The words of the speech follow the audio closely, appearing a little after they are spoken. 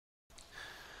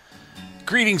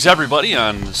Greetings, everybody,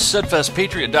 on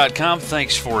steadfastpatriot.com.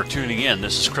 Thanks for tuning in.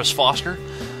 This is Chris Foster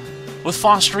with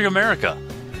Fostering America.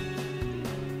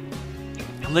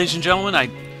 Ladies and gentlemen,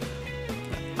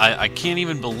 I can't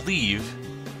even believe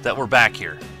that we're back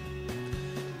here.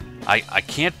 I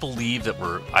can't believe that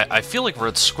I feel like we're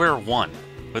at square one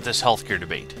with this healthcare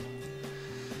debate.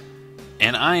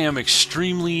 And I am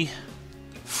extremely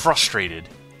frustrated,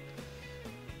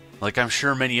 like I'm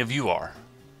sure many of you are,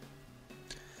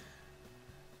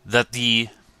 that the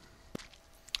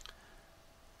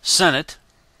Senate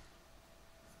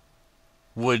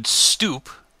would stoop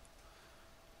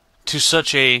to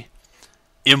such a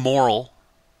immoral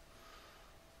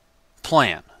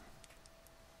plan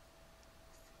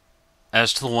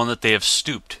as to the one that they have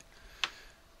stooped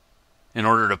in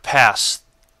order to pass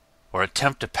or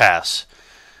attempt to pass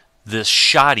this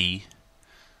shoddy,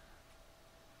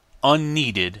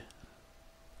 unneeded,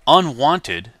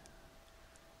 unwanted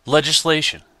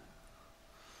legislation.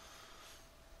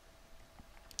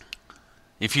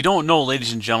 If you don't know,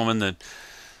 ladies and gentlemen, that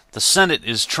the Senate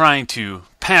is trying to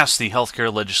pass the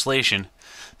healthcare legislation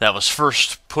that was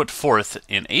first put forth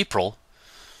in April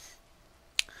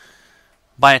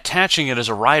by attaching it as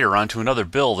a rider onto another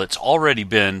bill that's already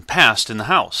been passed in the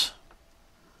House.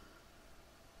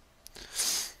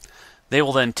 They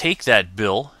will then take that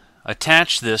bill,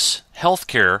 attach this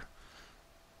healthcare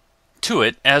to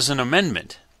it as an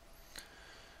amendment,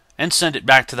 and send it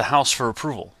back to the House for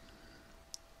approval,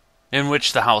 in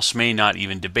which the House may not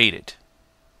even debate it.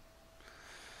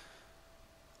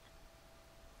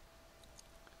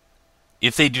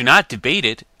 If they do not debate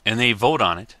it and they vote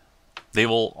on it, they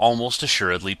will almost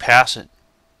assuredly pass it.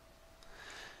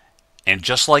 And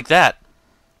just like that,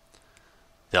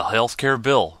 the healthcare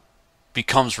bill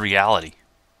becomes reality.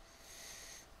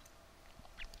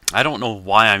 I don't know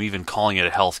why I'm even calling it a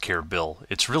healthcare bill.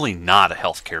 It's really not a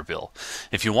healthcare bill.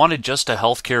 If you wanted just a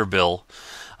healthcare bill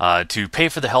to pay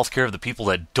for the healthcare of the people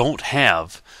that don't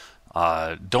have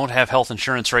health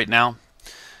insurance right now,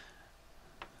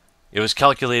 it was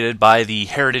calculated by the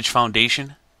Heritage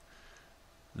Foundation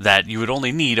that you would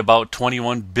only need about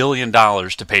 $21 billion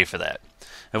to pay for that.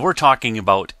 And we're talking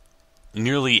about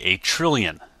nearly $1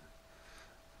 trillion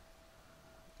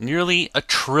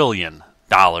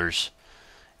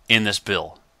in this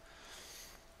bill.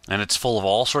 And it's full of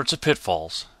all sorts of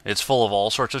pitfalls. It's full of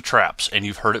all sorts of traps. And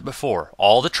you've heard it before.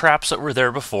 All the traps that were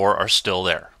there before are still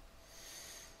there.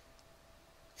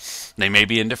 They may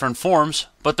be in different forms,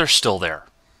 but they're still there.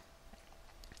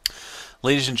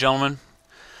 Ladies and gentlemen,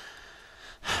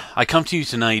 I come to you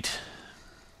tonight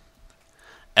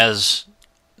as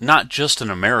not just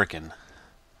an American.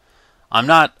 I'm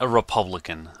not a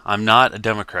Republican. I'm not a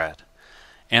Democrat.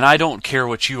 And I don't care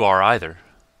what you are either.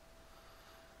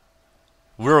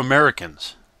 We're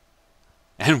Americans,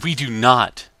 and we do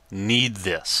not need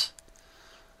this.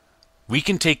 We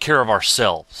can take care of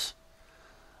ourselves.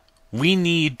 We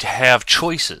need to have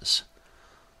choices.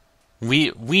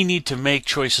 We need to make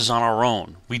choices on our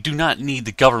own. We do not need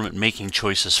the government making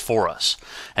choices for us.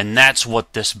 And that's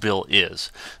what this bill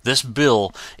is. This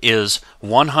bill is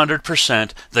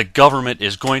 100% the government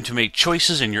is going to make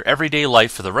choices in your everyday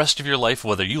life for the rest of your life,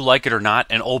 whether you like it or not.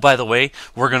 And oh, by the way,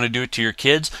 we're going to do it to your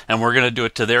kids, and we're going to do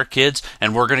it to their kids,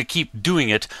 and we're going to keep doing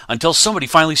it until somebody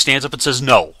finally stands up and says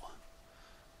no.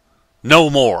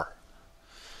 No more.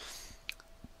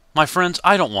 My friends,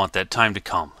 I don't want that time to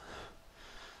come.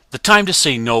 The time to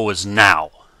say no is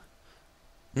now.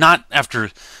 Not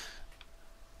after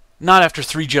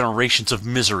 3 generations of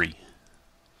misery.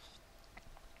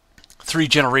 3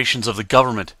 generations of the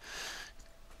government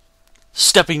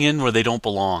stepping in where they don't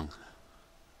belong.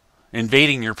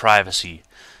 Invading your privacy.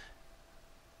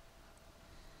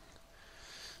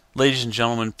 Ladies and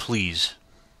gentlemen, please.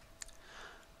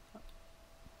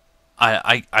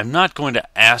 I'm not going to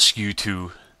ask you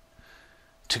to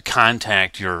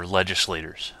contact your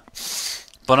legislators.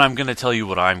 But I'm going to tell you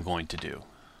what I'm going to do.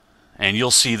 And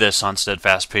you'll see this on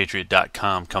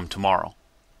steadfastpatriot.com come tomorrow.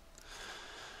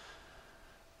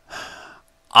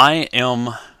 I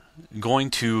am going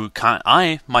to...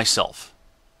 I, myself,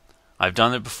 I've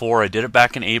done it before. I did it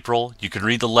back in April. You can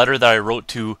read the letter that I wrote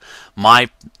to my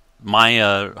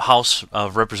House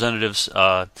of Representatives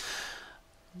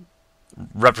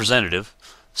representative,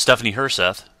 Stephanie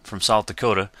Herseth from South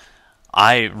Dakota.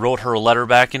 I wrote her a letter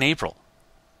back in April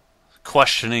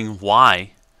questioning why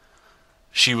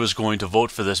she was going to vote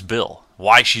for this bill,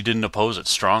 why she didn't oppose it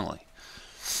strongly.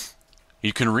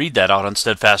 You can read that out on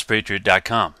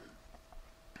steadfastpatriot.com.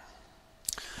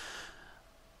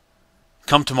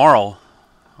 Come tomorrow,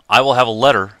 I will have a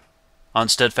letter on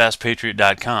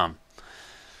steadfastpatriot.com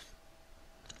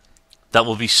that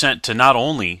will be sent to not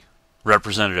only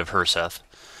Representative Herseth,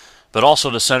 but also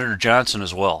to Senator Johnson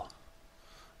as well.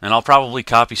 And I'll probably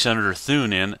copy Senator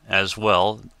Thune in as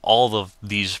well. All of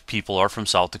these people are from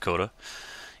South Dakota.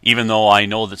 Even though I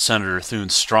know that Senator Thune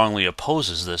strongly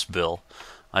opposes this bill,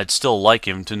 I'd still like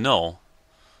him to know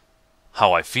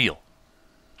how I feel.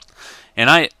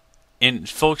 And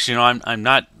folks, I'm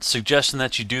not suggesting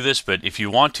that you do this, but if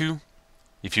you want to,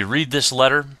 if you read this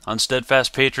letter on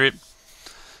Steadfast Patriot,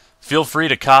 feel free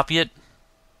to copy it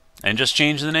and just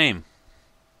change the name.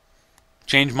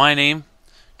 Change my name,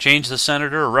 change the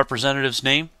senator or representative's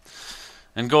name,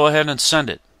 and go ahead and send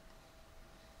it.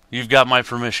 You've got my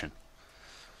permission.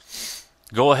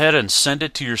 Go ahead and send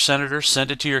it to your senator,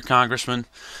 send it to your congressman.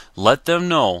 Let them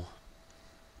know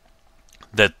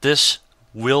that this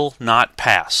will not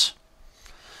pass.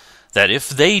 That if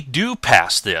they do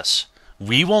pass this,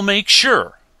 we will make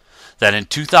sure that in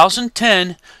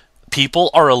 2010, people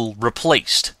are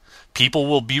replaced. People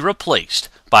will be replaced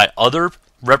by other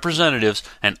representatives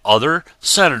and other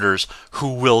senators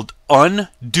who will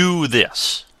undo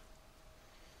this.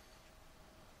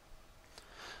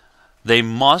 They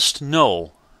must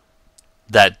know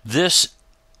that this,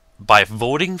 by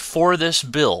voting for this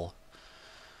bill,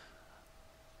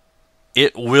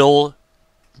 it will,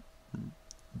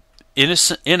 in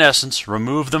essence,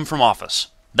 remove them from office.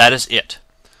 That is it.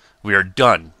 We are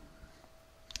done.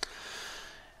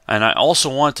 And I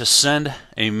also want to send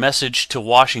a message to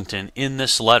Washington in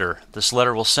this letter. This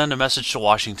letter will send a message to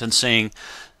Washington saying,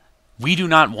 we do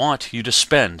not want you to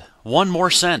spend one more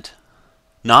cent.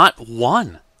 Not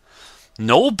one.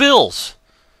 No bills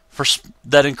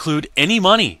that include any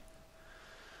money.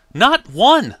 Not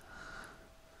one.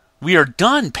 We are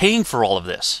done paying for all of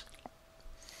this.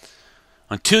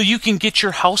 Until you can get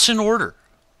your house in order.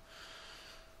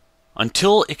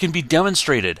 Until it can be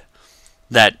demonstrated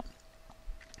that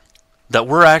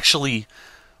we're actually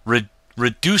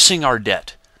reducing our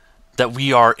debt, that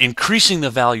we are increasing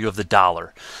the value of the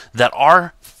dollar, that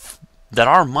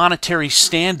our monetary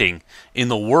standing in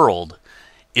the world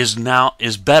is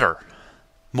better,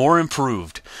 more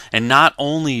improved, and not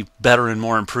only better and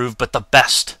more improved, but the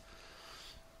best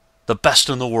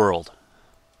in the world.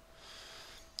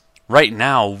 Right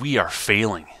now, we are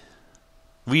failing.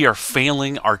 We are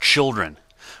failing our children.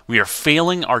 We are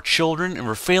failing our children, and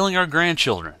we're failing our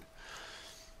grandchildren.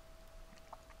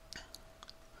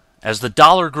 As the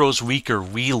dollar grows weaker,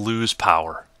 we lose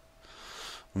power.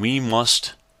 We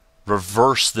must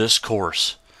reverse this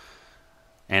course.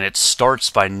 And it starts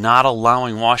by not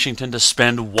allowing Washington to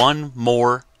spend one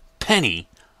more penny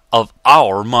of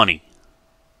our money.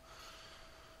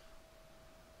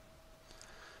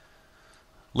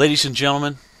 Ladies and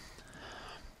gentlemen,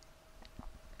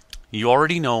 you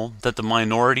already know that the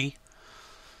minority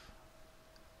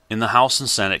in the House and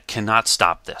Senate cannot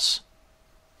stop this.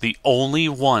 The only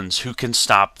ones who can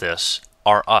stop this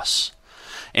are us.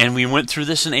 And we went through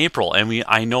this in April, and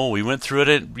I know we went through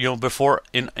it before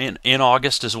in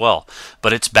August as well.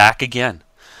 But it's back again.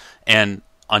 And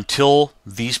until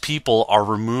these people are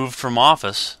removed from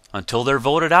office, until they're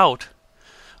voted out,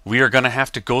 we are going to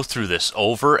have to go through this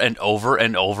over and over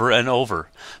and over and over.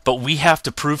 But we have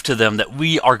to prove to them that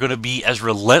we are going to be as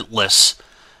relentless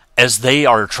as they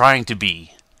are trying to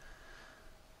be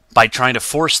by trying to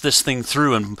force this thing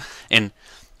through. And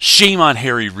shame on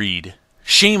Harry Reid.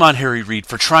 Shame on Harry Reid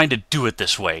for trying to do it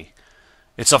this way.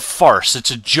 It's a farce. It's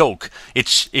a joke.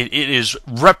 It is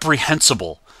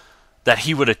reprehensible that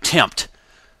he would attempt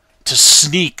to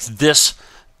sneak this $1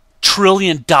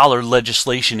 trillion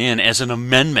legislation in as an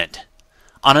amendment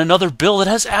on another bill that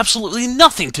has absolutely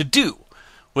nothing to do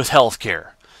with health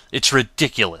care. It's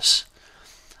ridiculous.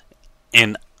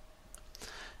 And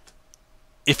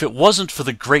if it wasn't for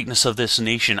the greatness of this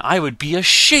nation, I would be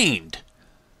ashamed.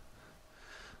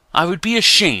 I would be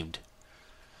ashamed.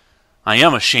 I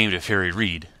am ashamed of Harry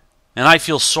Reid, and I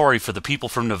feel sorry for the people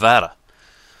from Nevada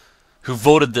who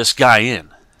voted this guy in.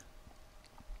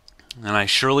 And I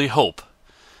surely hope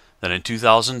that in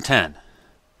 2010,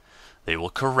 they will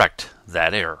correct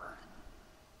that error.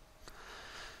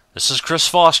 This is Chris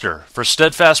Foster for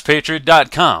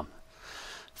SteadfastPatriot.com.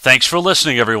 Thanks for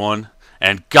listening, everyone,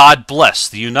 and God bless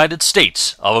the United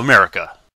States of America.